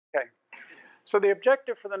So the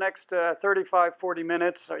objective for the next 35, 40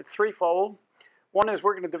 minutes are threefold. One is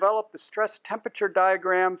we're going to develop the stress temperature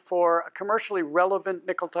diagram for a commercially relevant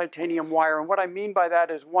nickel titanium wire. And what I mean by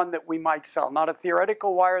that is one that we might sell, not a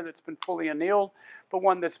theoretical wire that's been fully annealed, but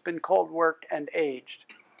one that's been cold worked and aged.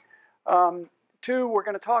 Two, we're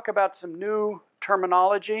going to talk about some new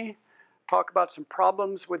terminology, talk about some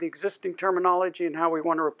problems with existing terminology and how we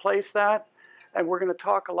want to replace that. And we're going to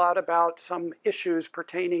talk a lot about some issues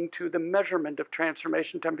pertaining to the measurement of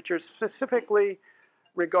transformation temperatures, specifically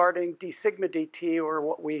regarding d sigma dt, or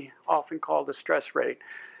what we often call the stress rate.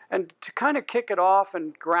 And to kind of kick it off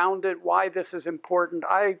and ground it, why this is important,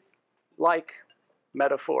 I like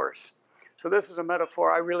metaphors. So this is a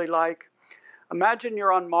metaphor I really like. Imagine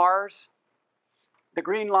you're on Mars. The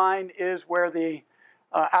green line is where the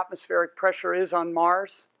atmospheric pressure is on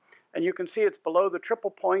Mars. And you can see it's below the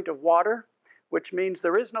triple point of water, which means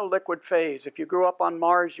there is no liquid phase. If you grew up on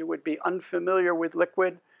Mars, you would be unfamiliar with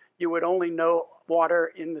liquid. You would only know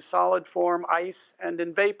water in the solid form, ice, and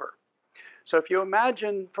in vapor. So if you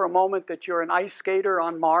imagine for a moment that you're an ice skater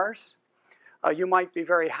on Mars, you might be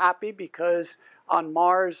very happy because on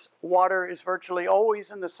Mars, water is virtually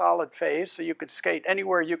always in the solid phase, so you could skate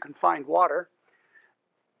anywhere you can find water.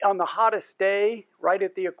 On the hottest day, right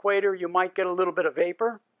at the equator, you might get a little bit of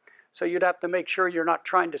vapor, so you'd have to make sure you're not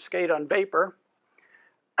trying to skate on vapor.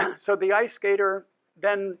 So the ice skater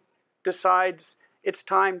then decides it's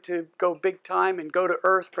time to go big time and go to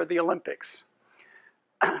Earth for the Olympics.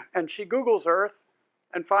 And she Googles Earth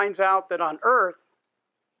and finds out that on Earth,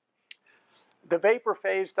 the vapor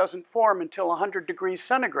phase doesn't form until 100 degrees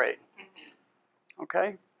centigrade.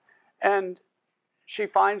 Okay? And she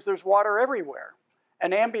finds there's water everywhere.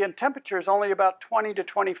 And ambient temperature is only about 20 to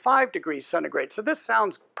 25 degrees centigrade. So this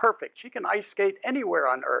sounds perfect. She can ice skate anywhere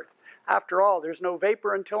on Earth. After all, there's no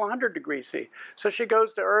vapor until 100 degrees C. So she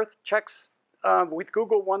goes to Earth, checks with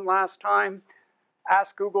Google one last time,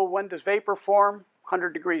 asks Google, when does vapor form?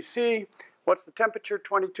 100 degrees C. What's the temperature?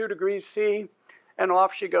 22 degrees C. And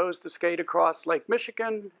off she goes to skate across Lake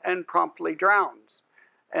Michigan and promptly drowns.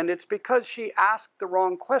 And it's because she asked the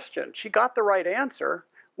wrong question. She got the right answer,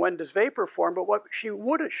 when does vapor form? But what she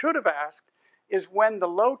should have asked is when the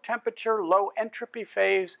low temperature, low entropy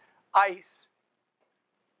phase ice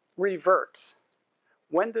reverts.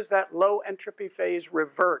 When does that low entropy phase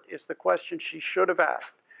revert is the question she should have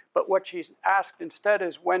asked. But what she's asked instead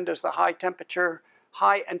is when does the high temperature,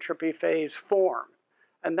 high entropy phase form?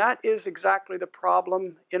 And that is exactly the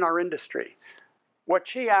problem in our industry. What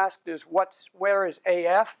she asked is where is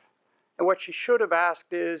AF? And what she should have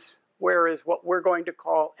asked is where is what we're going to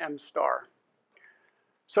call M star.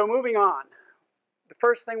 So moving on. The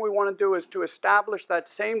first thing we want to do is to establish that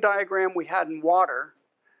same diagram we had in water,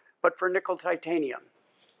 but for nickel titanium.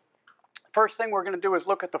 First thing we're going to do is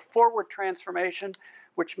look at the forward transformation,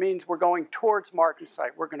 which means we're going towards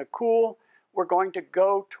martensite. We're going to cool. We're going to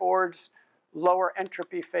go towards lower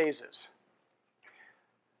entropy phases.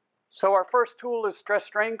 So our first tool is stress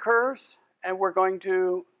strain curves, and we're going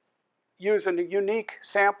to use a unique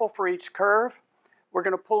sample for each curve. We're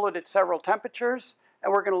going to pull it at several temperatures,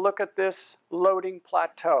 and we're going to look at this loading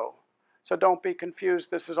plateau. So don't be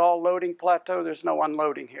confused. This is all loading plateau. There's no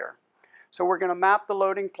unloading here. So we're going to map the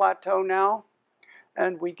loading plateau now,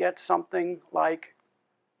 and we get something like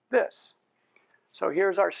this. So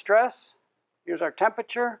here's our stress, here's our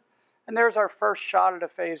temperature, and there's our first shot at a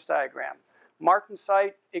phase diagram.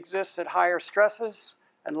 Martensite exists at higher stresses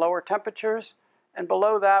and lower temperatures, and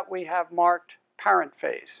below that we have marked parent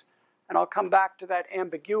phase. And I'll come back to that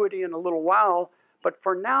ambiguity in a little while, but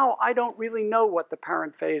for now I don't really know what the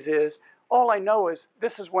parent phase is. All I know is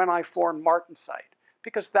this is when I formed martensite,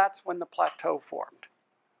 because that's when the plateau formed.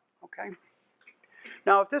 Okay?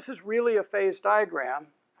 Now, if this is really a phase diagram,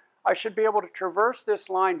 I should be able to traverse this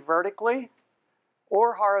line vertically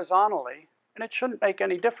or horizontally, and it shouldn't make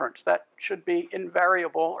any difference. That should be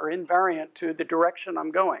invariable or invariant to the direction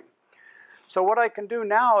I'm going. So what I can do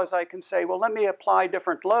now is I can say, well, let me apply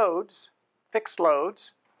different loads, fixed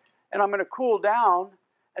loads, and I'm going to cool down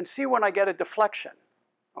and see when I get a deflection.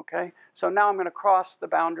 Okay? So now I'm going to cross the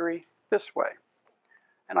boundary this way.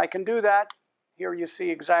 And I can do that. Here you see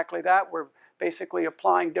exactly that. We're basically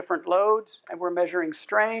applying different loads, and we're measuring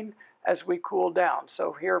strain as we cool down.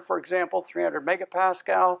 So here, for example, 300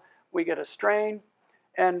 megapascal, we get a strain,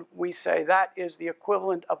 and we say that is the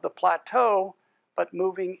equivalent of the plateau, but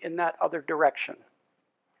moving in that other direction.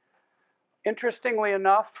 Interestingly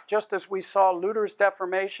enough, just as we saw Luder's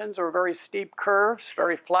deformations or very steep curves,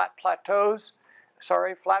 very flat plateaus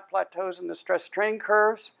in the stress strain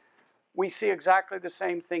curves, we see exactly the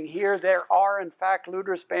same thing here. There are, in fact,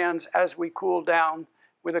 Luder's bands as we cool down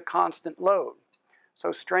with a constant load.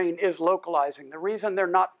 So strain is localizing. The reason they're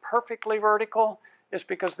not perfectly vertical is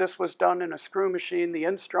because this was done in a screw machine, the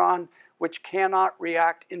Instron, which cannot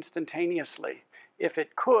react instantaneously. If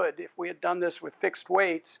it could, if we had done this with fixed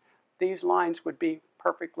weights, these lines would be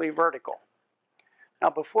perfectly vertical. Now,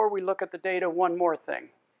 before we look at the data, one more thing.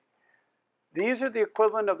 These are the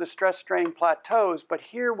equivalent of the stress-strain plateaus, but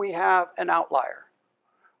here we have an outlier.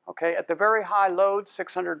 Okay, at the very high load,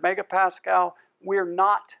 600 megapascal, we're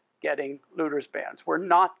not getting Luder's bands. We're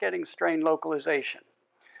not getting strain localization.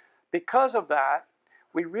 Because of that,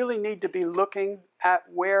 we really need to be looking at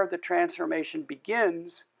where the transformation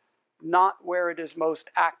begins, not where it is most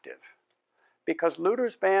active. Because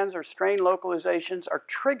Luder's bands or strain localizations are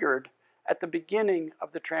triggered at the beginning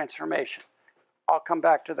of the transformation. I'll come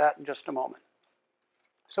back to that in just a moment.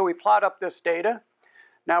 So we plot up this data.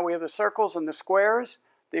 Now we have the circles and the squares.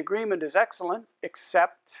 The agreement is excellent,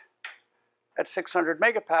 except at 600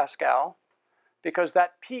 megapascal, because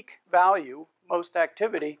that peak value, most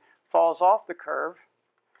activity, falls off the curve.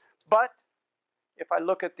 But if I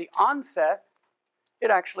look at the onset,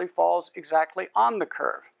 it actually falls exactly on the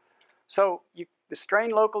curve. So the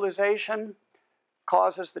strain localization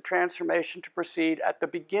causes the transformation to proceed at the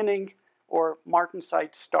beginning or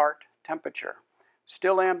Martensite start temperature.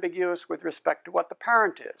 Still ambiguous with respect to what the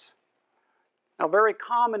parent is. Now, very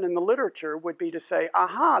common in the literature would be to say,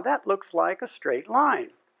 aha, that looks like a straight line.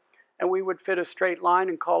 And we would fit a straight line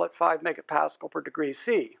and call it 5 megapascal per degree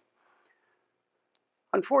C.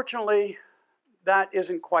 Unfortunately, that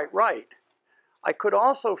isn't quite right. I could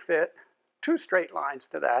also fit 2 straight lines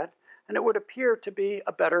to that, and it would appear to be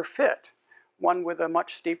a better fit, one with a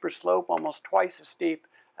much steeper slope, almost twice as steep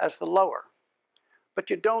as the lower. But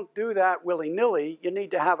you don't do that willy-nilly. You need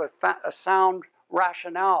to have a sound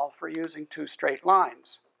rationale for using 2 straight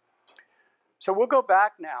lines. So we'll go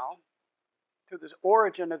back now to the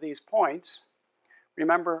origin of these points.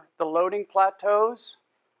 Remember the loading plateaus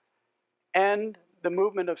and the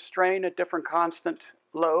movement of strain at different constant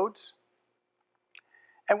loads.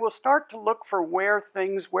 And we'll start to look for where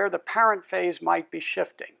the parent phase might be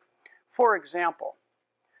shifting. For example,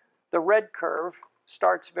 the red curve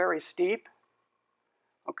starts very steep,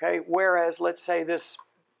 okay, whereas let's say this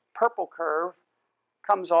purple curve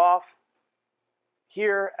comes off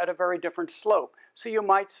here at a very different slope. So you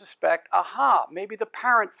might suspect, aha, maybe the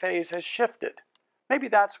parent phase has shifted. Maybe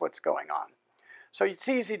that's what's going on. So it's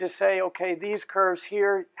easy to say, okay, these curves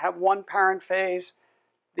here have one parent phase.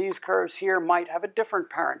 These curves here might have a different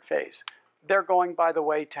parent phase. They're going, by the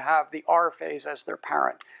way, to have the R phase as their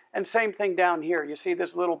parent. And same thing down here. You see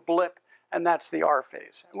this little blip, and that's the R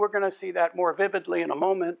phase. And we're going to see that more vividly in a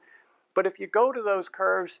moment. But if you go to those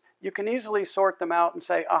curves, you can easily sort them out and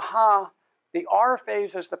say, aha, the R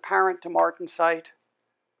phase is the parent to Martensite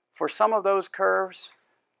for some of those curves,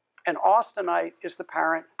 and austenite is the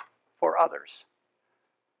parent for others.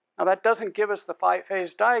 Now that doesn't give us the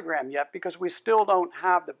phase diagram yet because we still don't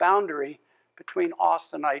have the boundary between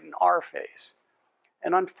austenite and R phase.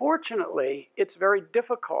 And unfortunately, it's very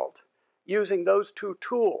difficult using those 2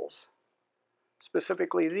 tools,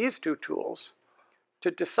 specifically these 2 tools,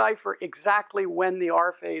 to decipher exactly when the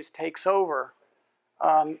R phase takes over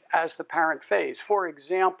as the parent phase. For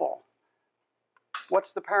example,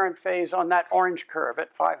 what's the parent phase on that orange curve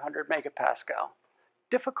at 500 megapascal?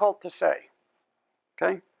 Difficult to say,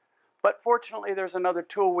 okay? But fortunately, there's another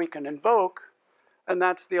tool we can invoke, and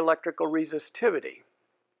that's the electrical resistivity.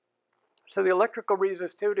 So the electrical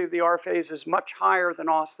resistivity of the R phase is much higher than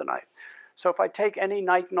austenite. So if I take any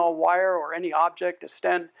nitinol wire or any object, a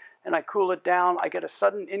stent, and I cool it down, I get a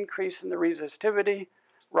sudden increase in the resistivity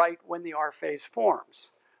right when the R phase forms.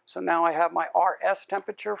 So now I have my RS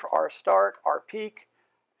temperature for R start, R peak,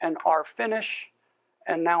 and R finish,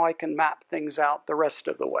 and now I can map things out the rest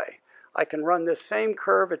of the way. I can run this same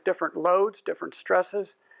curve at different loads, different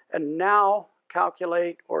stresses, and now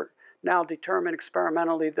calculate or now determine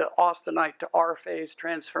experimentally the austenite to R phase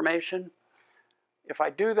transformation. If I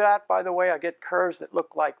do that, by the way, I get curves that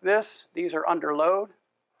look like this. These are under load.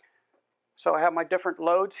 So I have my different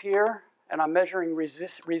loads here, and I'm measuring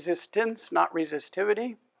resistance, not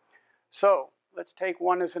resistivity. So let's take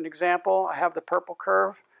one as an example. I have the purple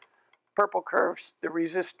curve. Purple curves, the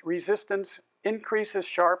resistance increases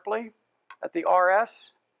sharply at the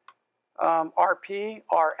RS, RP,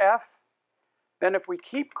 RF. Then if we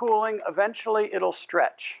keep cooling, eventually it'll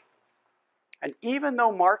stretch. And even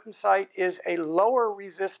though Martensite is a lower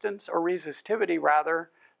resistance, or resistivity rather,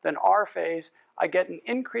 than R phase, I get an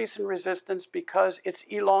increase in resistance because it's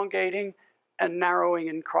elongating and narrowing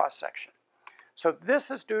in cross-section. So this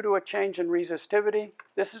is due to a change in resistivity.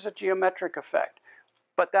 This is a geometric effect.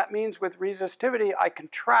 But that means with resistivity, I can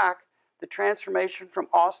track the transformation from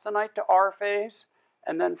austenite to R phase,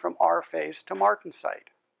 and then from R phase to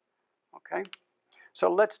martensite. Okay?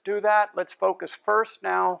 So let's do that. Let's focus first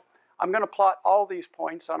now. I'm going to plot all these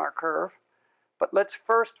points on our curve, but let's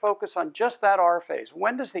first focus on just that R phase.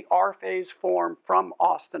 When does the R phase form from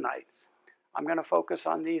austenite? I'm going to focus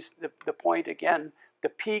on the point again, the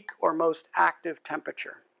peak or most active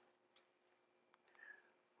temperature.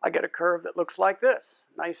 I get a curve that looks like this.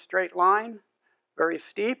 Nice straight line, very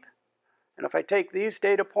steep. And if I take these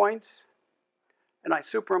data points and I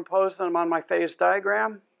superimpose them on my phase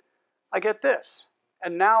diagram, I get this.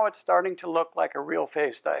 And now it's starting to look like a real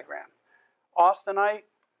phase diagram. Austenite,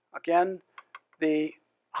 again, the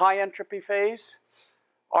high entropy phase,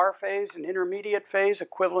 R phase, an intermediate phase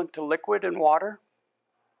equivalent to liquid and water,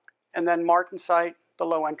 and then martensite, the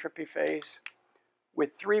low entropy phase,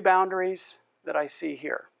 with 3 boundaries that I see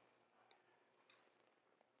here.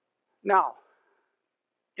 Now,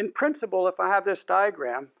 in principle, if I have this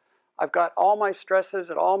diagram, I've got all my stresses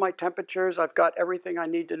at all my temperatures. I've got everything I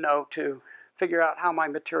need to know to figure out how my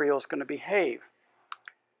material is going to behave.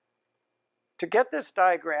 To get this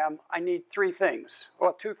diagram, I need 3 things,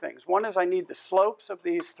 well, 2 things. One is I need the slopes of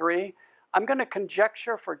these 3. I'm going to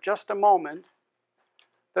conjecture for just a moment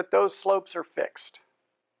that those slopes are fixed.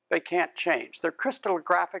 They can't change. They're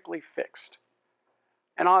crystallographically fixed.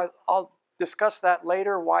 And I'll discuss that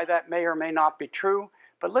later, why that may or may not be true.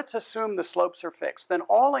 But let's assume the slopes are fixed. Then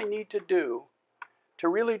all I need to do to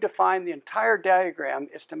really define the entire diagram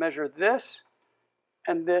is to measure this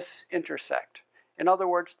and this intersect. In other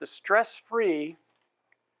words, the stress-free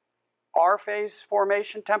R phase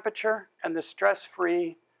formation temperature and the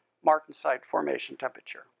stress-free martensite formation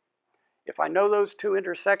temperature. If I know those 2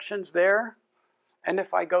 intersections there, and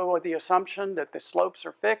if I go with the assumption that the slopes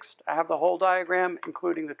are fixed, I have the whole diagram,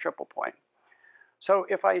 including the triple point. So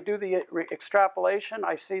if I do the extrapolation,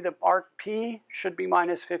 I see the RP should be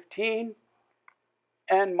minus 15,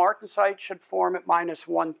 and martensite should form at minus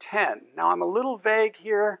 110. Now I'm a little vague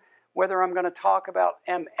here whether I'm going to talk about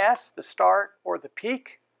MS, the start, or the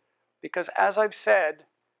peak, because as I've said,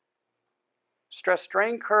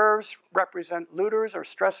 stress-strain curves represent Luther's or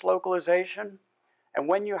stress localization, and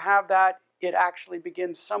when you have that, it actually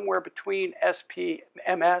begins somewhere between SP,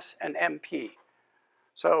 MS, and MP.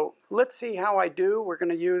 So let's see how I do. We're going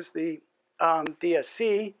to use the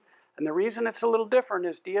DSC. And the reason it's a little different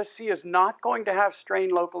is DSC is not going to have strain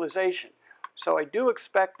localization. So I do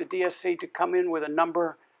expect the DSC to come in with a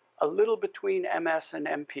number a little between MS and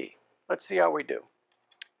MP. Let's see how we do.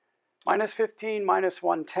 Minus 15, minus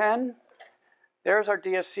 110. There's our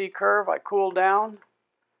DSC curve. I cool down.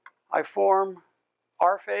 I form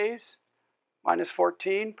R phase, minus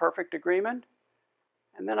 14, perfect agreement.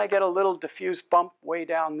 And then I get a little diffuse bump way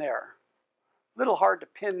down there. A little hard to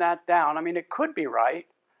pin that down. I mean, it could be right,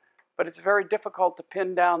 but it's very difficult to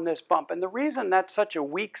pin down this bump. And the reason that's such a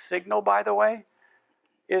weak signal, by the way,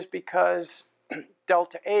 is because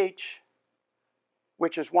delta H,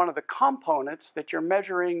 which is one of the components that you're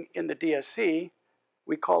measuring in the DSC,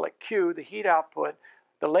 we call it Q, the heat output.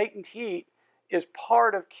 The latent heat is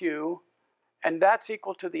part of Q, and that's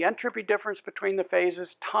equal to the entropy difference between the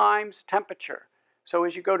phases times temperature. So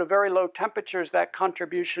as you go to very low temperatures, that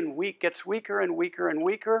contribution gets weaker and weaker and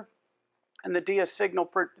weaker, and the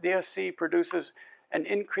DSC produces an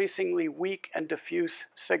increasingly weak and diffuse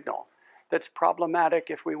signal that's problematic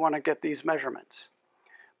if we want to get these measurements.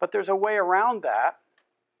 But there's a way around that.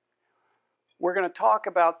 We're going to talk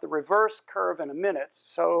about the reverse curve in a minute,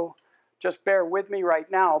 so just bear with me right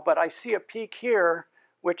now, but I see a peak here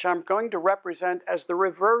which I'm going to represent as the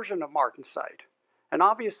reversion of martensite. And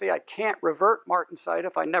obviously I can't revert martensite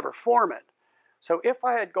if I never form it. So if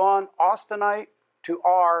I had gone austenite to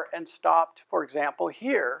R and stopped, for example,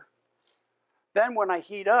 here, then when I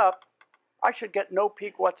heat up, I should get no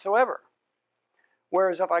peak whatsoever.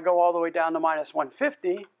 Whereas if I go all the way down to minus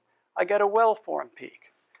 150, I get a well-formed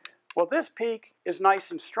peak. Well, this peak is nice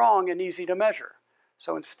and strong and easy to measure.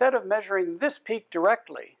 So instead of measuring this peak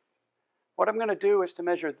directly, what I'm going to do is to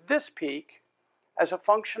measure this peak as a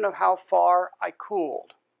function of how far I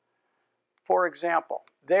cooled. For example,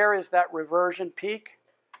 there is that reversion peak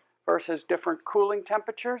versus different cooling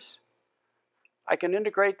temperatures. I can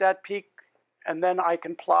integrate that peak, and then I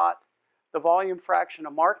can plot the volume fraction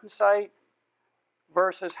of martensite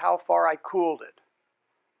versus how far I cooled it.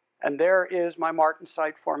 And there is my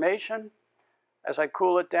martensite formation. As I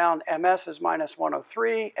cool it down, MS is minus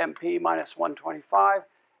 103, MP minus 125,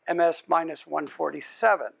 MS minus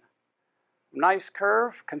 147. Nice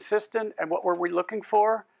curve, consistent, and what were we looking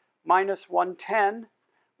for? Minus 110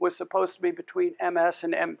 was supposed to be between MS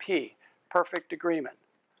and MP. Perfect agreement.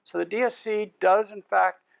 So the DSC does, in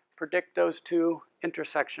fact, predict those two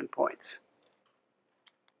intersection points.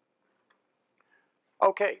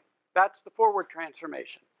 Okay, that's the forward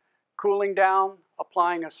transformation. Cooling down,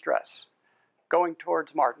 applying a stress, going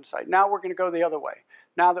towards martensite. Now we're going to go the other way.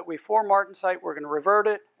 Now that we form martensite, we're going to revert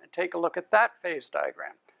it and take a look at that phase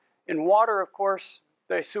diagram. In water, of course,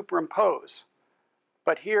 they superimpose.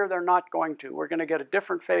 But here they're not going to. We're going to get a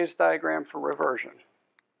different phase diagram for reversion.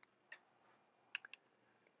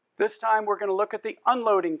 This time we're going to look at the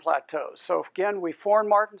unloading plateaus. So again, we form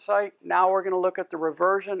martensite. Now we're going to look at the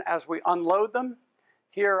reversion as we unload them.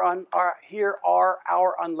 Here are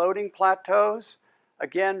our unloading plateaus.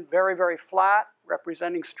 Again, very, very flat,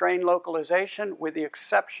 representing strain localization with the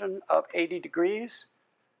exception of 80 degrees.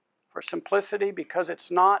 For simplicity, because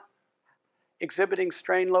it's not exhibiting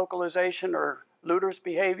strain localization or Luder's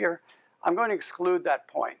behavior, I'm going to exclude that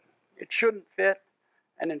point. It shouldn't fit,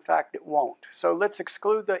 and in fact it won't. So let's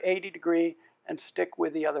exclude the 80 degree and stick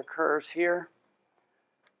with the other curves here.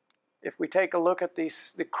 If we take a look at the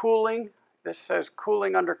cooling, this says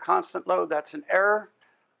cooling under constant load. That's an error.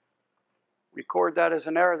 Record that as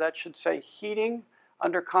an error. That should say heating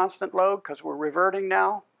under constant load because we're reverting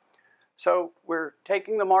now. So we're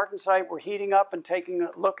taking the martensite, we're heating up and taking a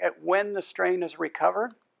look at when the strain is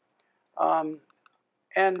recovered.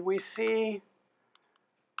 And we see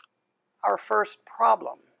our first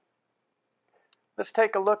problem. Let's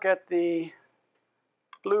take a look at the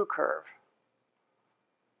blue curve.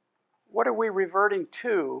 What are we reverting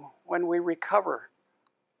to when we recover?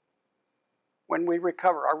 When we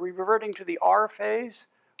recover, are we reverting to the R phase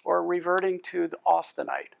or reverting to the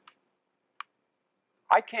austenite?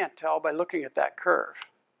 I can't tell by looking at that curve.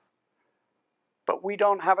 But we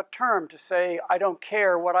don't have a term to say, I don't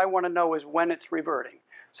care, what I want to know is when it's reverting.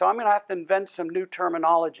 So I'm going to have to invent some new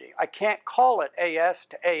terminology. I can't call it AS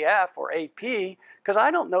to AF or AP because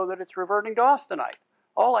I don't know that it's reverting to austenite.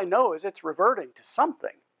 All I know is it's reverting to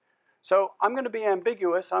something. So I'm going to be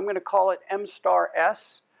ambiguous. I'm going to call it M star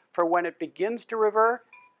S for when it begins to revert,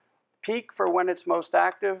 peak for when it's most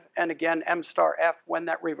active, and again M star F when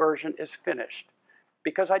that reversion is finished.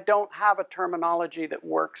 Because I don't have a terminology that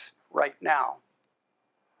works right now.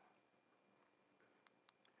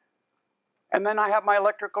 And then I have my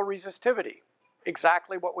electrical resistivity.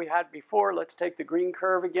 Exactly what we had before. Let's take the green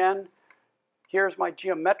curve again. Here's my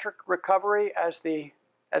geometric recovery as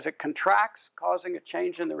it contracts, causing a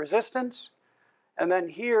change in the resistance. And then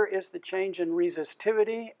here is the change in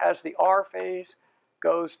resistivity as the R phase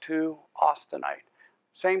goes to austenite.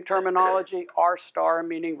 Same terminology, R star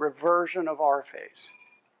meaning reversion of R phase.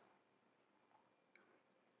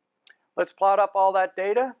 Let's plot up all that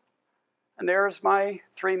data. And there's my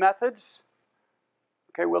three methods.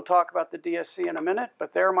 Okay, we'll talk about the DSC in a minute,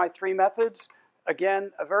 but there are my three methods.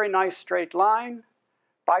 Again, a very nice straight line,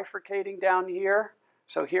 bifurcating down here.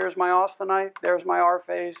 So here's my austenite, there's my R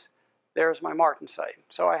phase, there's my martensite.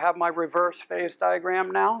 So I have my reverse phase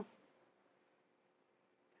diagram now.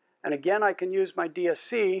 And again, I can use my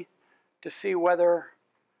DSC to see whether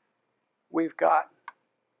we've got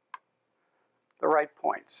the right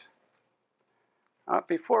points.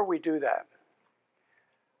 Before we do that,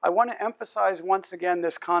 I want to emphasize once again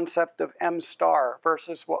this concept of M star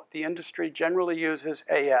versus what the industry generally uses,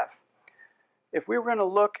 AF. If we were going to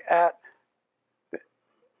look at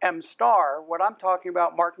M star, what I'm talking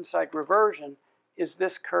about martensite reversion is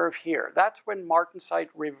this curve here. That's when martensite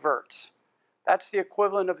reverts. That's the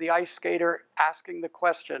equivalent of the ice skater asking the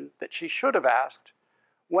question that she should have asked,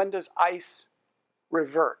 when does ice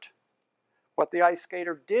revert? What the ice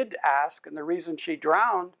skater did ask, and the reason she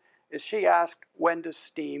drowned, is she asked, when does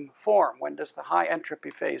steam form? When does the high entropy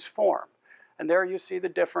phase form? And there you see the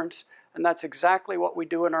difference, and that's exactly what we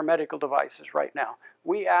do in our medical devices right now.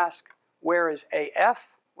 We ask, where is AF?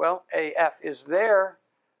 Well, AF is there,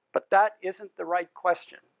 but that isn't the right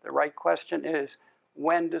question. The right question is,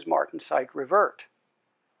 when does martensite revert?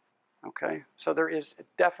 Okay, so there is a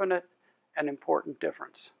definite and important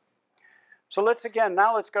difference. So let's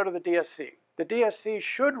go to the DSC. The DSC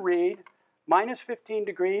should read minus 15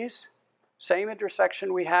 degrees, same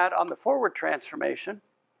intersection we had on the forward transformation,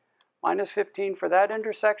 minus 15 for that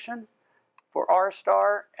intersection, for R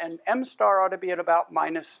star, and M star ought to be at about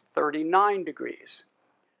minus 39 degrees.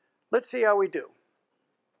 Let's see how we do.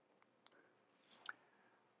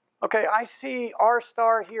 Okay, I see R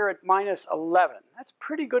star here at minus 11. That's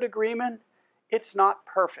pretty good agreement. It's not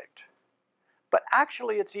perfect. But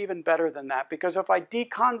actually it's even better than that, because if I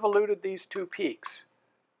deconvoluted these two peaks,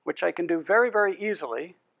 which I can do very, very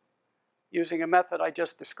easily using a method I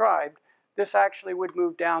just described, this actually would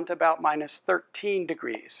move down to about minus 13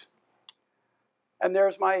 degrees. And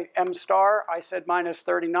there's my m star. I said minus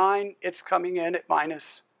 39. It's coming in at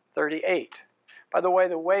minus 38. By the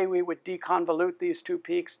way we would deconvolute these two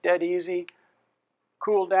peaks, dead easy,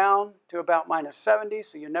 cool down to about minus 70,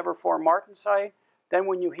 so you never form martensite. Then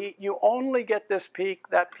when you heat, you only get this peak.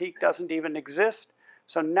 That peak doesn't even exist.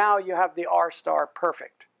 So now you have the R star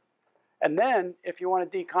perfect. And then if you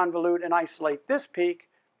want to deconvolute and isolate this peak,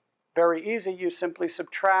 very easy. You simply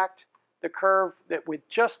subtract the curve that with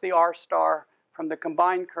just the R star from the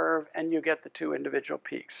combined curve, and you get the two individual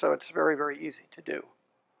peaks. So it's very, very easy to do.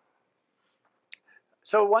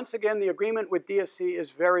 So once again, the agreement with DSC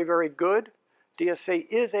is very, very good. DSC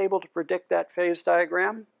is able to predict that phase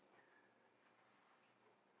diagram.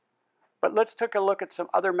 But let's take a look at some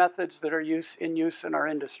other methods that are in use in our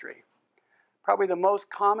industry. Probably the most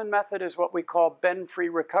common method is what we call bend-free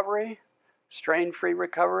recovery, strain-free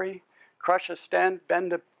recovery. Crush a stent,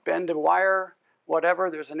 bend a wire, whatever.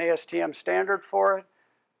 There's an ASTM standard for it.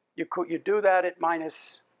 You do that at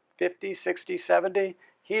minus 50, 60, 70,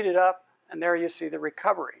 heat it up, and there you see the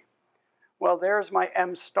recovery. Well, there's my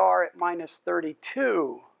M star at minus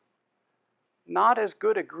 32. Not as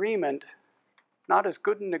good agreement, not as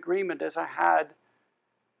good an agreement as I had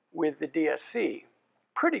with the DSC.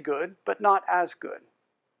 Pretty good, but not as good.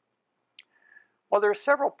 Well, there are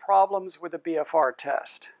several problems with the BFR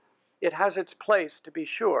test. It has its place, to be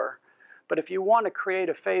sure, but if you want to create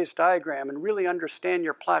a phase diagram and really understand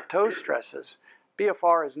your plateau stresses,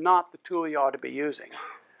 BFR is not the tool you ought to be using.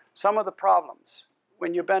 Some of the problems: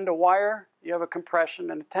 when you bend a wire, you have a compression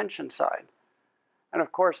and a tension side. And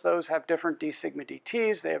of course, those have different d sigma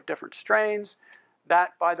dt's, they have different strains.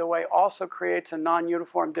 That, by the way, also creates a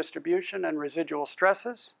non-uniform distribution and residual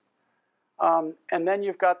stresses. And then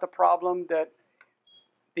you've got the problem that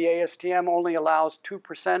the ASTM only allows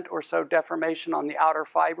 2% or so deformation on the outer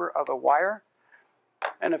fiber of a wire.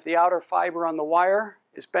 And if the outer fiber on the wire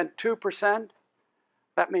is bent 2%,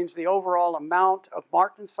 that means the overall amount of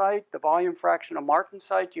martensite, the volume fraction of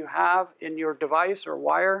martensite you have in your device or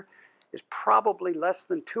wire, is probably less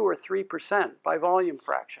than 2 or 3% by volume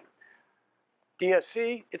fraction.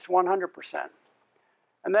 DSC, it's 100%.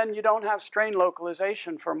 And then you don't have strain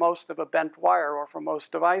localization for most of a bent wire or for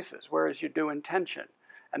most devices, whereas you do in tension.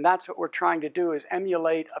 And that's what we're trying to do, is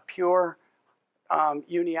emulate a pure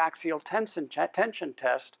uniaxial tension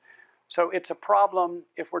test. So it's a problem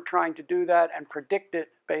if we're trying to do that and predict it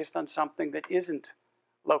based on something that isn't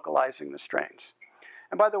localizing the strains.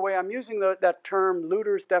 And by the way, I'm using that term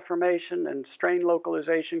Luder's deformation and strain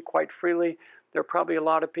localization quite freely. There are probably a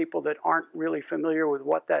lot of people that aren't really familiar with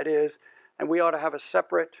what that is, and we ought to have a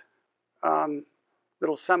separate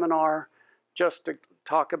little seminar just to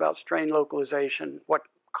talk about strain localization, what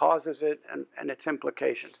causes it, and its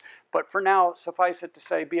implications. But for now, suffice it to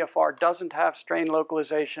say, BFR doesn't have strain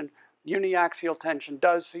localization. Uniaxial tension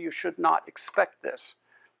does, so you should not expect this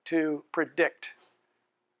to predict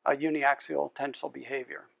a uniaxial tensile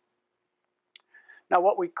behavior. Now,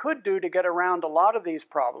 what we could do to get around a lot of these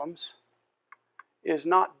problems is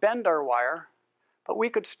not bend our wire, but we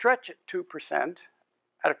could stretch it 2%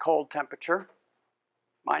 at a cold temperature,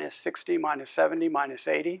 minus 60, minus 70, minus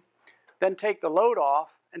 80, then take the load off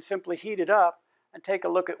and simply heat it up and take a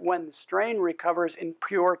look at when the strain recovers in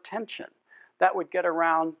pure tension. That would get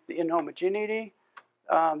around the inhomogeneity.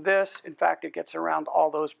 In fact, it gets around all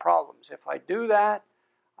those problems. If I do that,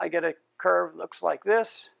 I get a curve that looks like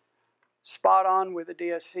this, spot on with the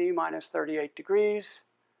DSC, minus 38 degrees.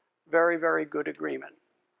 Very, very good agreement.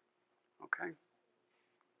 Okay.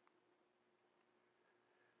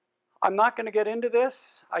 I'm not going to get into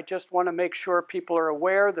this. I just want to make sure people are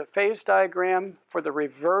aware the phase diagram for the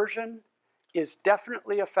reversion is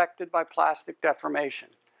definitely affected by plastic deformation.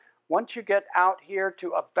 Once you get out here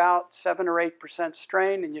to about 7 or 8%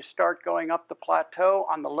 strain and you start going up the plateau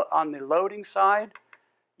on the loading side,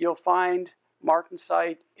 you'll find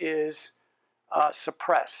martensite is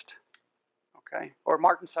suppressed. Okay? Or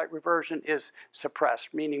martensite reversion is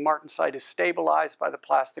suppressed, meaning martensite is stabilized by the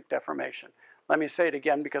plastic deformation. Let me say it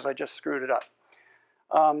again because I just screwed it up.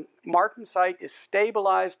 Martensite is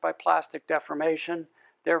stabilized by plastic deformation.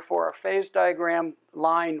 Therefore, a phase diagram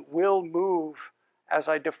line will move as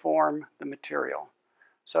I deform the material.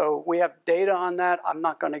 So we have data on that. I'm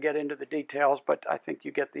not going to get into the details, but I think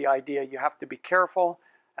you get the idea. You have to be careful,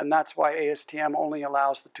 and that's why ASTM only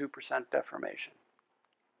allows the 2% deformation.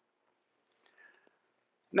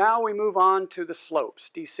 Now we move on to the slopes,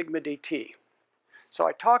 d sigma dt. So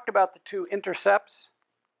I talked about the two intercepts.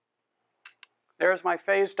 There's my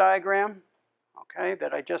phase diagram, okay,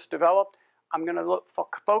 that I just developed. I'm going to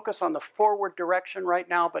focus on the forward direction right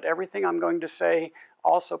now, but everything I'm going to say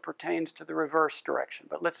also pertains to the reverse direction,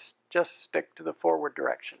 but let's just stick to the forward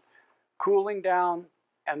direction. Cooling down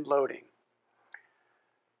and loading.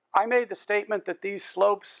 I made the statement that these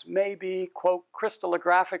slopes may be, quote,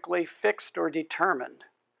 crystallographically fixed or determined.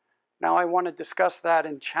 Now I want to discuss that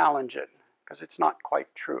and challenge it, because it's not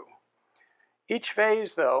quite true. Each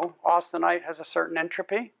phase, though, austenite has a certain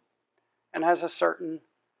entropy and has a certain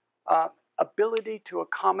ability to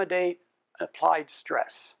accommodate applied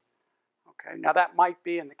stress. Okay, now that might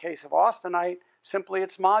be, in the case of austenite, simply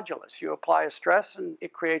its modulus. You apply a stress and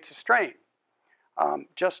it creates a strain,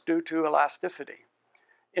 just due to elasticity.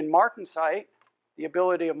 In martensite, the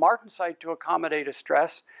ability of martensite to accommodate a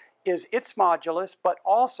stress is its modulus, but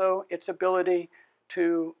also its ability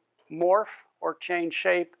to morph or change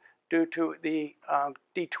shape due to the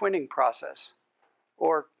detwinning process,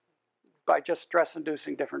 or by just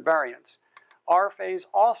stress-inducing different variants. R phase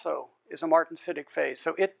also is a martensitic phase,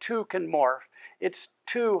 so it too can morph. It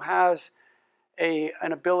too has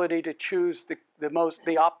an ability to choose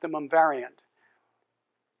the optimum variant.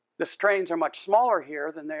 The strains are much smaller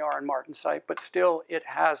here than they are in martensite, but still it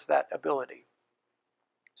has that ability.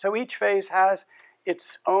 So each phase has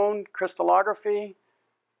its own crystallography,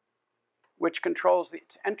 which controls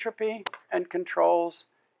its entropy and controls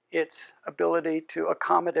its ability to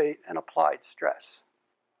accommodate an applied stress.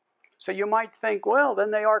 So you might think, well,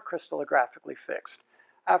 then they are crystallographically fixed.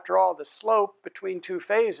 After all, the slope between two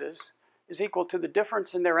phases is equal to the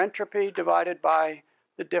difference in their entropy divided by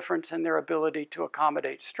the difference in their ability to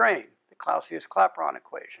accommodate strain, the Clausius-Clapeyron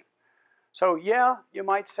equation. So yeah, you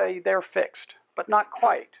might say they're fixed, but not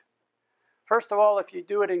quite. First of all, if you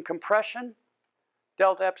do it in compression,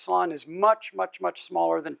 delta epsilon is much, much, much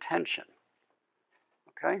smaller than tension.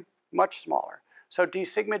 Okay, much smaller. So d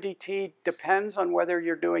sigma dt depends on whether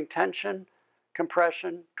you're doing tension,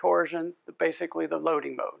 compression, torsion, basically the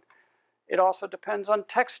loading mode. It also depends on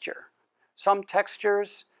texture. Some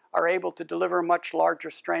textures are able to deliver much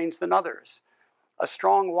larger strains than others. A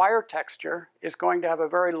strong wire texture is going to have a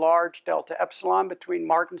very large delta epsilon between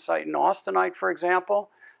martensite and austenite, for example,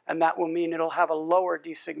 and that will mean it'll have a lower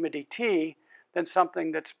d sigma dt than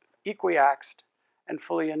something that's equiaxed and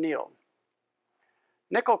fully annealed.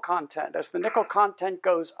 Nickel content. As the nickel content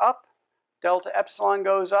goes up, delta epsilon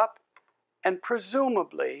goes up, and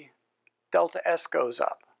presumably delta S goes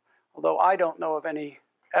up. Although I don't know of any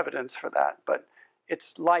evidence for that, but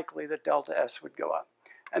it's likely that delta S would go up.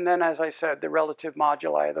 And then, as I said, the relative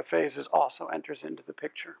moduli of the phases also enters into the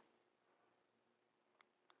picture.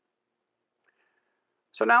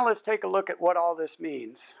 So now let's take a look at what all this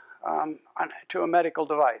means to a medical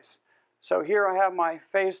device. So here I have my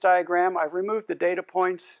phase diagram. I've removed the data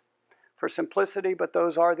points for simplicity, but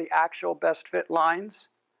those are the actual best fit lines.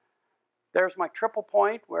 There's my triple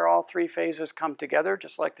point where all three phases come together,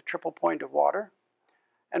 just like the triple point of water,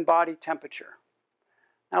 and body temperature.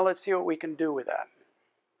 Now let's see what we can do with that.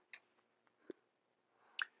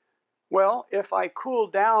 Well, if I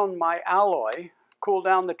cool down my alloy, cool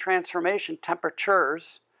down the transformation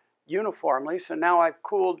temperatures uniformly, so now I've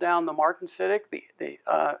cooled down the martensitic, the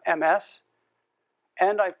MS,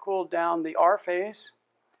 and I've cooled down the R phase.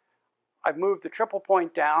 I've moved the triple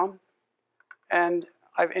point down, and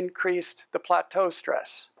I've increased the plateau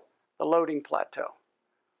stress, the loading plateau.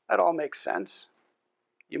 That all makes sense.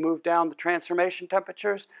 You move down the transformation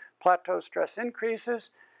temperatures, plateau stress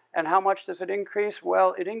increases, and how much does it increase?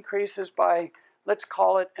 Well, it increases by, let's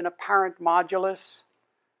call it an apparent modulus,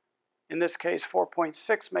 in this case 4.6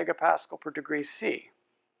 megapascal per degree C.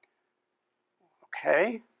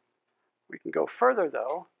 Okay, we can go further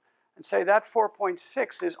though, and say that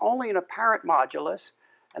 4.6 is only an apparent modulus,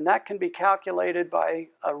 and that can be calculated by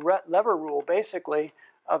a lever rule, basically,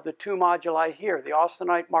 of the two moduli here, the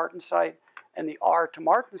austenite martensite and the R to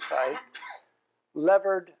martensite,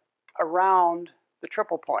 levered around the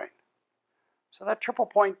triple point. So that triple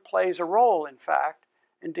point plays a role, in fact,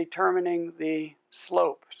 in determining the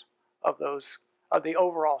slopes of the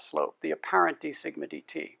overall slope, the apparent d sigma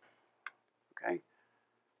dt. Okay.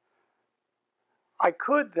 I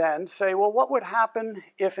could then say, well, what would happen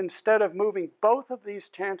if instead of moving both of these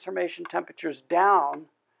transformation temperatures down,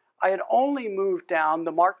 I had only moved down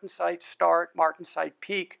the martensite start, martensite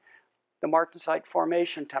peak, the martensite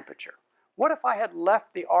formation temperature? What if I had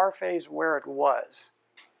left the R phase where it was?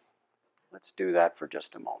 Let's do that for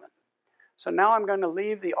just a moment. So now I'm going to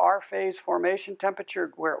leave the R phase formation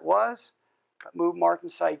temperature where it was, but move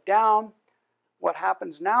martensite down. What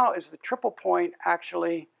happens now is the triple point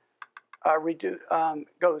actually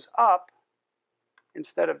goes up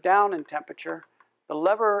instead of down in temperature. The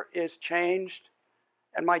lever is changed,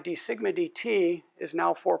 and my d sigma dt is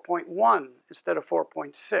now 4.1 instead of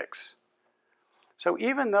 4.6. So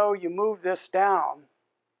even though you move this down,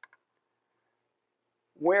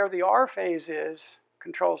 where the R phase is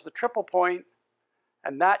controls the triple point,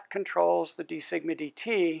 and that controls the d sigma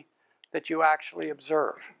dt that you actually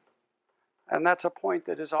observe. And that's a point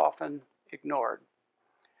that is often ignored.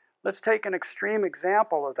 Let's take an extreme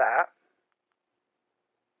example of that.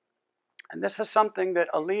 And this is something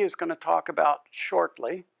that Ali is going to talk about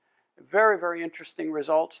shortly. Very, very interesting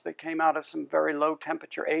results that came out of some very low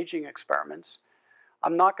temperature aging experiments.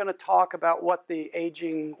 I'm not going to talk about what the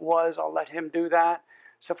aging was. I'll let him do that.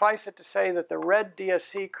 Suffice it to say that the red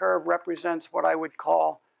DSC curve represents what I would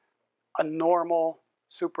call a normal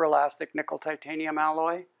superelastic nickel titanium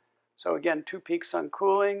alloy. So again, 2 peaks on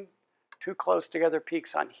cooling, 2 close together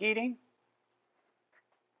peaks on heating.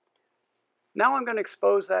 Now I'm going to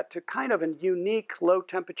expose that to kind of a unique low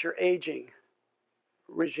temperature aging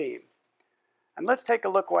regime. And let's take a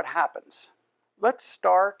look what happens. Let's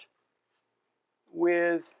start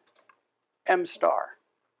with M star.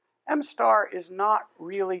 M star is not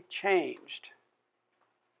really changed.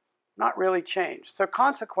 Not really changed. So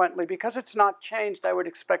consequently, because it's not changed, I would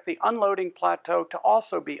expect the unloading plateau to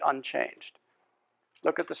also be unchanged.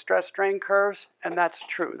 Look at the stress strain curves, and that's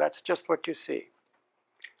true. That's just what you see.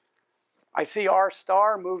 I see R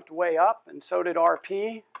star moved way up, and so did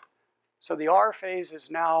RP. So the R phase is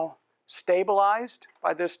now stabilized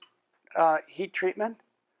by this heat treatment,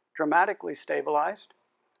 dramatically stabilized.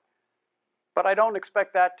 But I don't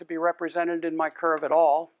expect that to be represented in my curve at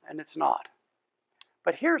all, and it's not.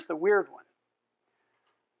 But here's the weird one.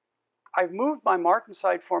 I've moved my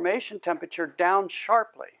martensite formation temperature down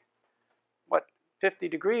sharply, 50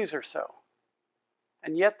 degrees or so.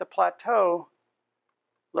 And yet the plateau,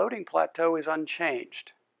 loading plateau, is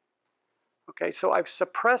unchanged. Okay, so I've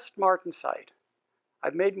suppressed martensite.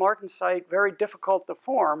 I've made martensite very difficult to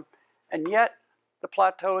form, and yet the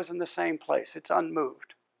plateau is in the same place. It's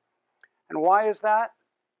unmoved. And why is that?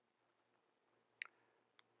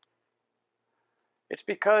 It's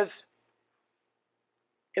because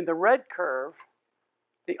in the red curve,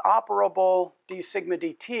 the operable d sigma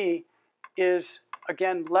dt is,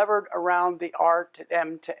 again, levered around the R to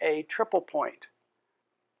M to A triple point.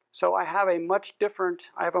 So I have a much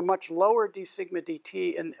lower d sigma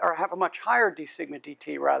dt, or I have a much higher d sigma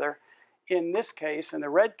dt, rather, in this case, in the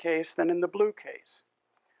red case, than in the blue case.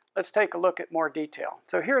 Let's take a look at more detail.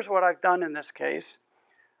 So here's what I've done in this case.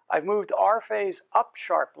 I've moved R phase up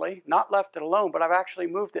sharply, not left it alone, but I've actually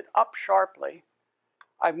moved it up sharply.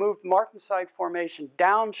 I've moved martensite formation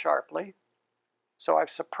down sharply. So I've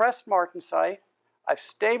suppressed martensite. I've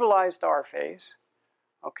stabilized R phase.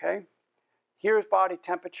 Okay. Here's body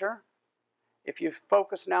temperature. If you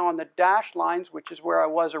focus now on the dashed lines, which is where I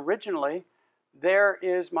was originally, there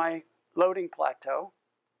is my loading plateau.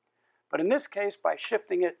 But in this case, by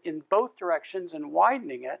shifting it in both directions and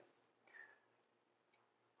widening it,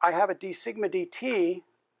 I have a d sigma dt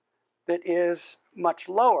that is much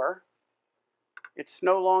lower. It's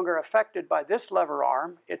no longer affected by this lever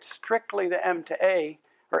arm. It's strictly the M to A,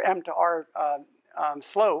 or M to R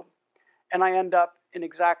slope, and I end up in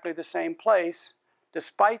exactly the same place,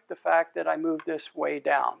 despite the fact that I moved this way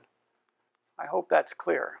down. I hope that's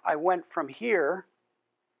clear. I went from here,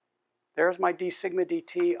 there's my d sigma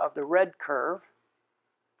dt of the red curve,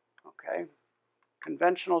 okay,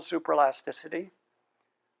 conventional superelasticity.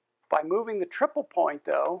 By moving the triple point,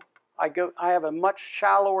 though, I have a much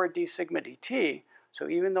shallower d sigma dt, so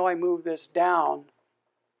even though I move this down,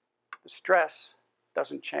 the stress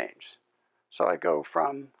doesn't change. So I go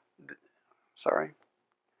from,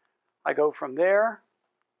 there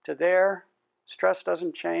to there. Stress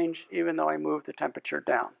doesn't change even though I move the temperature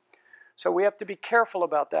down. So we have to be careful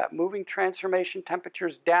about that. Moving transformation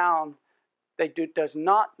temperatures down, does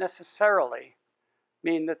not necessarily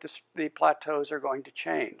mean that the plateaus are going to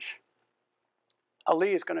change.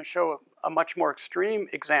 Ali is going to show a much more extreme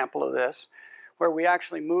example of this, where we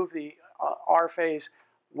actually move the R phase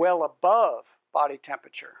well above body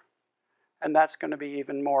temperature. And that's going to be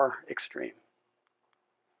even more extreme.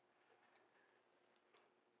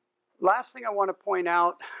 Last thing I want to point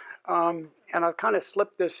out, and I've kind of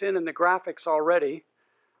slipped this in the graphics already,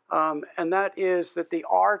 and that is that the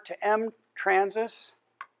R to M transit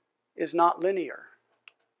is not linear.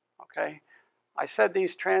 Okay? I said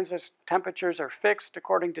these transit temperatures are fixed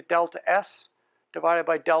according to delta S divided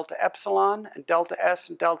by delta epsilon, and delta S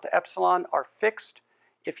and delta epsilon are fixed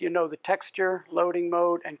if you know the texture, loading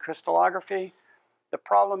mode, and crystallography. The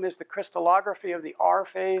problem is the crystallography of the R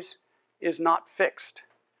phase is not fixed.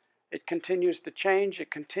 It continues to change.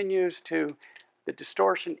 It continues to, the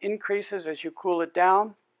distortion increases as you cool it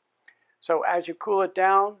down. So as you cool it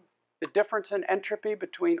down, the difference in entropy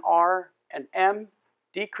between R and M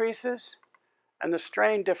decreases, and the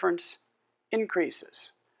strain difference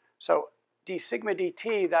increases. So d sigma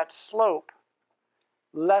dt, that slope,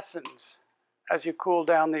 lessens as you cool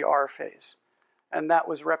down the R phase. And that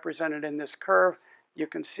was represented in this curve. You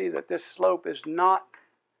can see that this slope is not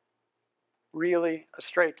really a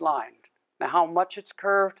straight line. Now, how much it's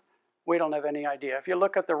curved, we don't have any idea. If you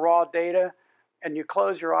look at the raw data and you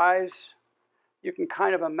close your eyes, you can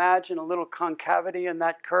kind of imagine a little concavity in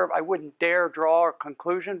that curve. I wouldn't dare draw a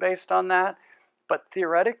conclusion based on that, but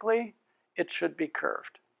theoretically, it should be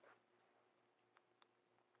curved.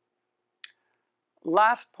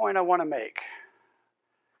 Last point I want to make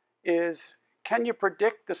is, can you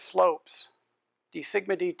predict the slopes, d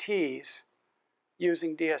sigma dt's,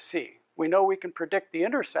 using DSC? We know we can predict the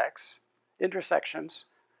intersections,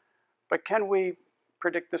 but can we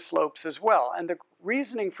predict the slopes as well? And the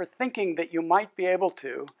reasoning for thinking that you might be able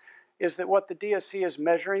to is that what the DSC is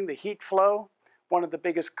measuring, the heat flow, one of the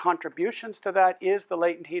biggest contributions to that is the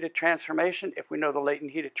latent heat of transformation. If we know the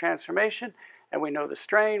latent heat of transformation and we know the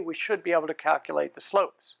strain, we should be able to calculate the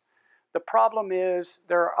slopes. The problem is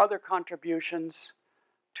there are other contributions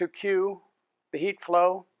to Q, the heat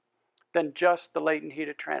flow, than just the latent heat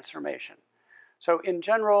of transformation. So in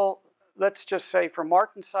general, let's just say for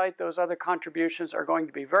martensite, those other contributions are going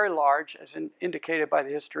to be very large, as indicated by the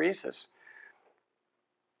hysteresis.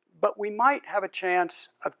 But we might have a chance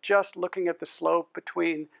of just looking at the slope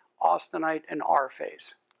between austenite and R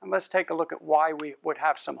phase. And let's take a look at why we would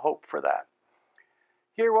have some hope for that.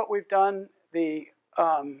 Here what we've done,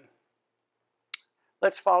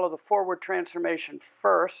 let's follow the forward transformation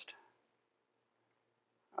first.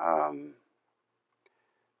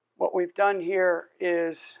 What we've done here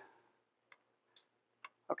is,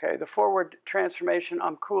 okay, the forward transformation,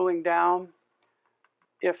 I'm cooling down.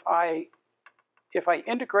 If I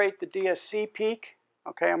integrate the DSC peak,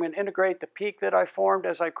 okay, I'm going to integrate the peak that I formed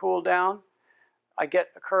as I cool down. I get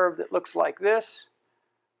a curve that looks like this.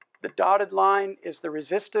 The dotted line is the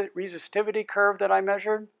resistivity curve that I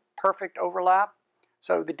measured, perfect overlap.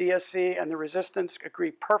 So the DSC and the resistance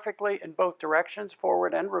agree perfectly in both directions,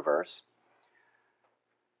 forward and reverse.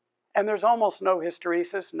 And there's almost no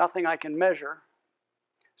hysteresis, nothing I can measure.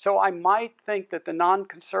 So I might think that the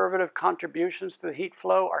non-conservative contributions to the heat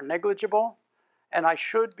flow are negligible, and I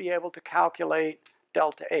should be able to calculate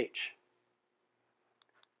delta H.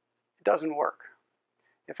 It doesn't work.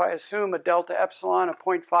 If I assume a delta epsilon of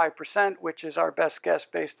 0.5%, which is our best guess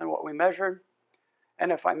based on what we measured,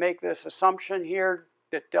 and if I make this assumption here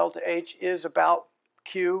that delta H is about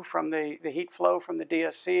Q from the heat flow from the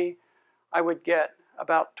DSC, I would get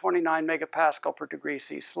about 29 megapascal per degree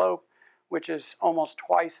C slope, which is almost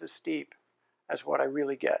twice as steep as what I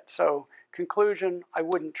really get. So conclusion, I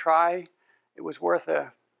wouldn't try. It was worth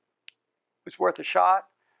a shot,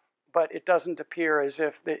 but it doesn't appear as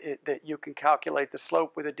if that you can calculate the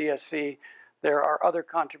slope with a DSC. There are other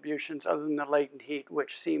contributions other than the latent heat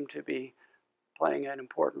which seem to be playing an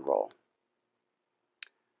important role.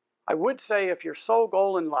 I would say if your sole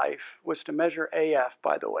goal in life was to measure AF,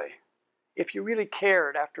 by the way, if you really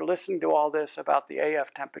cared after listening to all this about the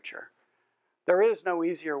AF temperature, there is no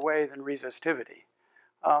easier way than resistivity.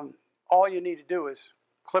 All you need to do is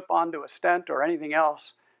clip onto a stent or anything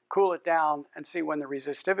else, cool it down, and see when the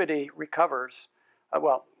resistivity recovers.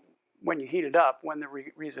 When you heat it up, when the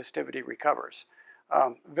resistivity recovers.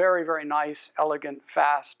 Very, very nice, elegant,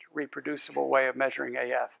 fast, reproducible way of measuring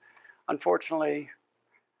AF. Unfortunately,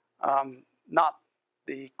 not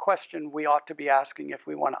the question we ought to be asking if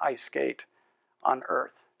we want to ice skate on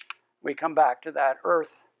Earth. We come back to that.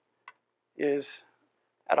 Earth is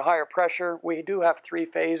at a higher pressure. We do have three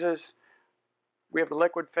phases. We have the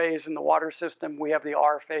liquid phase in the water system. We have the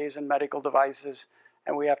R phase in medical devices.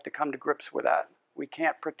 And we have to come to grips with that. We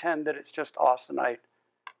can't pretend that it's just austenite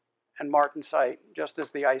and martensite, just as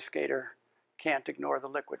the ice skater can't ignore the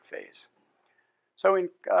liquid phase. So in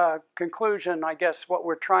conclusion, I guess what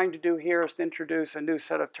we're trying to do here is to introduce a new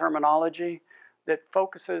set of terminology that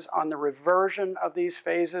focuses on the reversion of these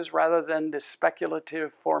phases rather than the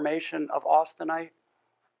speculative formation of austenite.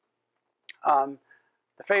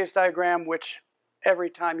 The phase diagram, which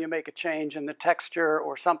every time you make a change in the texture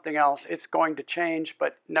or something else, it's going to change,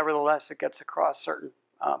 but nevertheless it gets across certain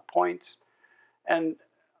points. And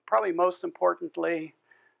probably most importantly,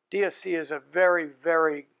 DSC is a very,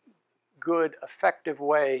 very good, effective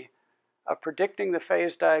way of predicting the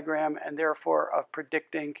phase diagram and therefore of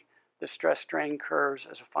predicting the stress-strain curves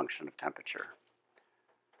as a function of temperature.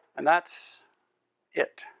 And that's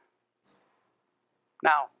it.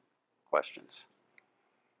 Now, questions?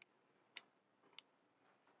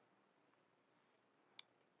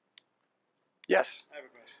 Yes? I have a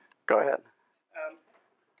question. Go ahead.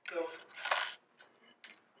 So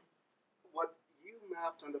what you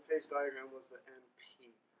mapped on the phase diagram was the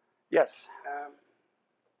MP. Yes.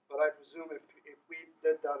 But I presume if we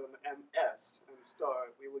did that on MS and star,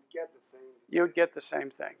 we would get the same. You would get the same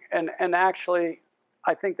thing. And actually,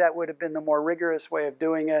 I think that would have been the more rigorous way of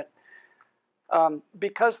doing it.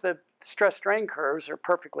 Because the stress strain curves are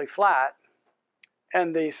perfectly flat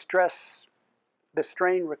and the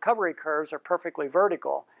strain recovery curves are perfectly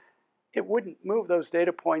vertical, it wouldn't move those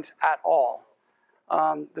data points at all.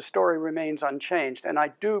 The story remains unchanged. And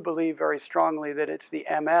I do believe very strongly that it's the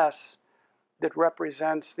MS that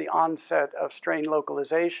represents the onset of strain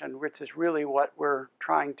localization, which is really what we're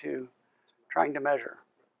trying to measure.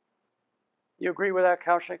 You agree with that,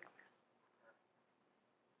 Kaushik?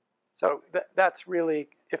 So that's really,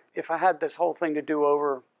 if I had this whole thing to do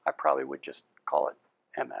over, I probably would just call it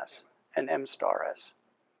MS and M star S.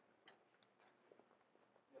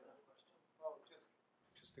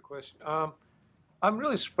 Just a question. I'm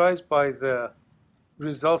really surprised by the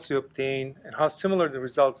results you obtain and how similar the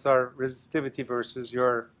results are, resistivity versus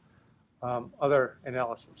your other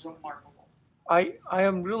analysis. Remarkable. I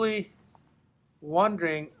am really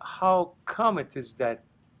wondering how come it is that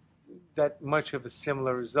much of a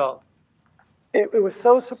similar result. It was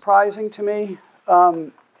so surprising to me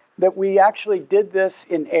that we actually did this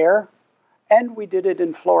in air and we did it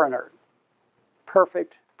in floor inert.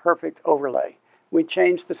 Perfect overlay. We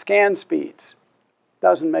changed the scan speeds.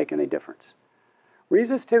 Doesn't make any difference.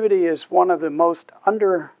 Resistivity is one of the most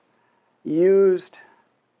underused.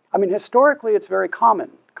 I mean, historically, it's very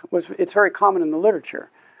common. It's very common in the literature.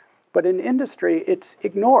 But in industry, it's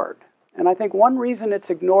ignored. And I think one reason it's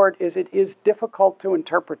ignored is it is difficult to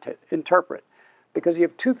interpret. Because you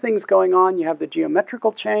have two things going on. You have the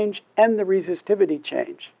geometrical change and the resistivity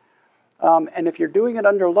change. And if you're doing it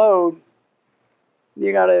under load,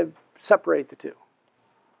 you got to separate the two.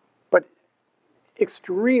 But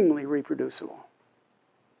extremely reproducible.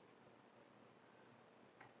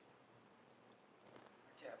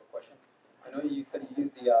 I have a question. I know you said you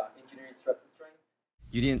used the engineering stress strain.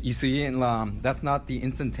 You didn't. That's not the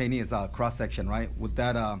instantaneous cross section, right? Would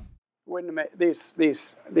that? Wouldn't make,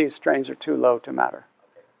 these strains are too low to matter.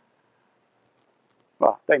 Okay.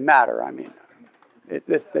 Well, they matter. I mean,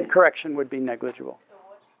 the correction would be negligible. So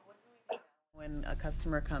what do we do when a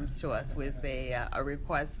customer comes to us with a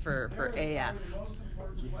request for AF?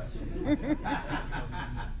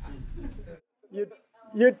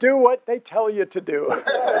 You do what they tell you to do.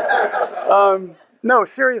 No,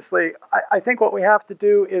 seriously, I think what we have to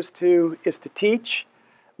do is to teach,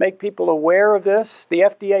 make people aware of this. The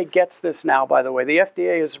FDA gets this now, by the way. The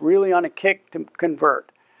FDA is really on a kick to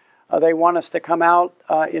convert. They want us to come out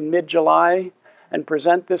in mid-July and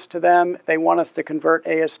present this to them. They want us to convert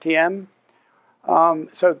ASTM.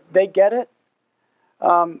 So they get it,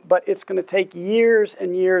 but it's going to take years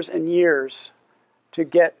and years and years to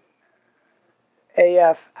get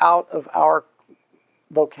AF out of our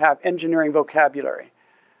engineering vocabulary.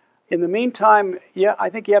 In the meantime, yeah, I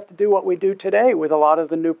think you have to do what we do today with a lot of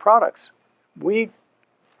the new products. We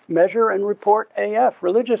measure and report AF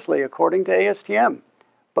religiously according to ASTM,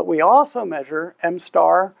 but we also measure M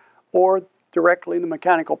star or directly the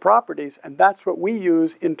mechanical properties, and that's what we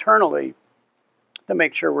use internally to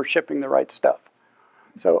make sure we're shipping the right stuff.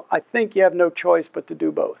 So I think you have no choice but to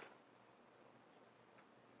do both.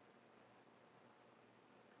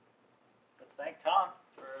 Let's thank Tom.